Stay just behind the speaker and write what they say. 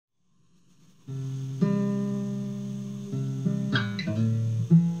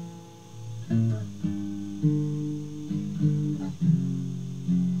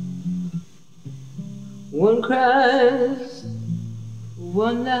cries,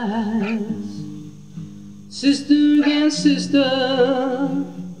 one lies, sister against sister.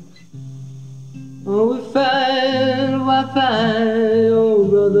 Oh, we fight, why fight? Oh,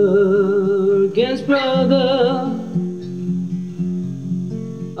 brother against brother.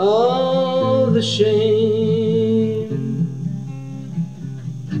 Oh, the shame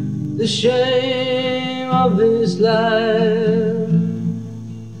of this life.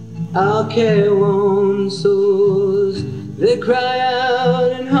 Our careworn souls, they cry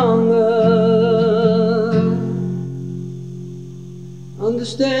out in hunger.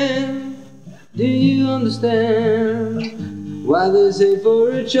 Understand? Do you understand why they say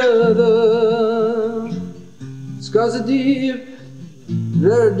for each other? Scars are deep,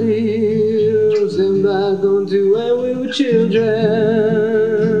 very deep. Send back onto when we were children.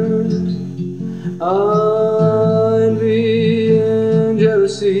 Envy and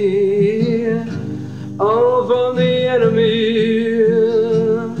jealousy, all from the enemy,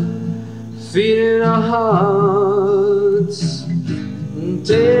 feeding our hearts and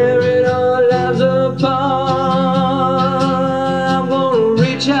tearing our lives apart. I'm gonna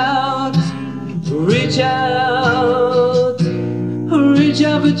reach out, reach out, reach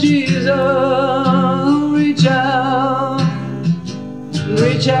out for Jesus. Reach out,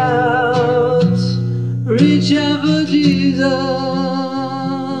 reach out, reach out for Jesus.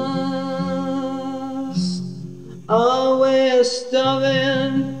 Oh, we're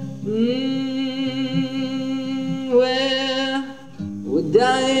starving, we're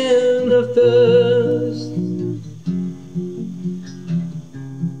dying of thirst.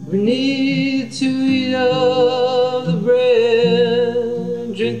 We need to eat of the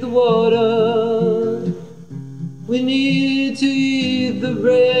bread, drink the water. We need to eat the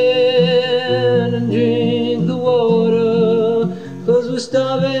bread and drink the water, 'cause we're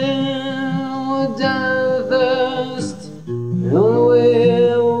starving, we're dying of thirst. The only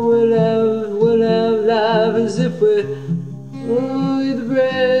way we'll have life is if we eat the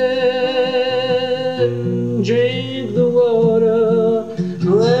bread and drink the water.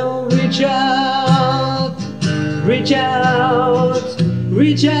 And we'll reach out, reach out,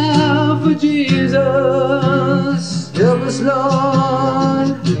 reach out for Jesus. Help us, Lord,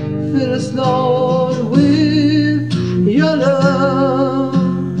 fill us, Lord, with your love.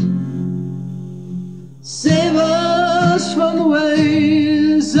 Save us from the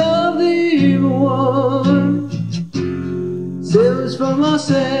ways of the evil one. Save us from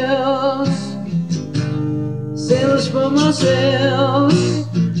ourselves. Save us from ourselves.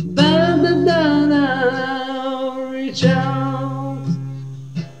 Reach out.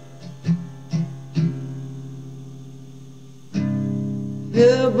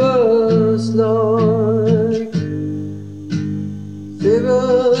 Help us, Lord. Save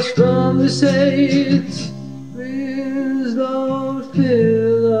us from this hate. Please, Lord,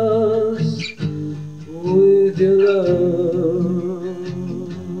 fill us with your love.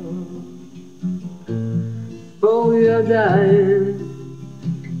 For we are dying.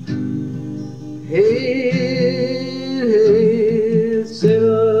 Hate, save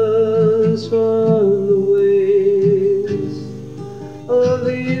us from the ways of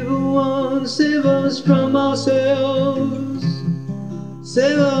the evil one. Save us from ourselves.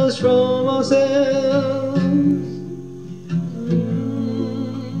 Save us from ourselves.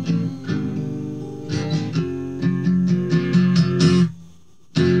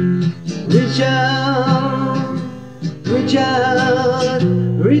 Reach out, reach out,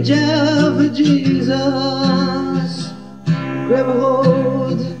 reach out for Jesus. Grab a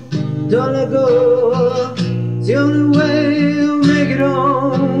hold, don't let go. It's the only way we'll make it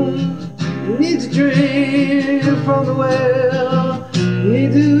home. We need to drink from the well. We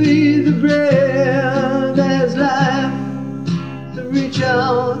need to eat the bread that has life. So reach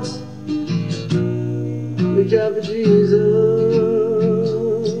out for Jesus.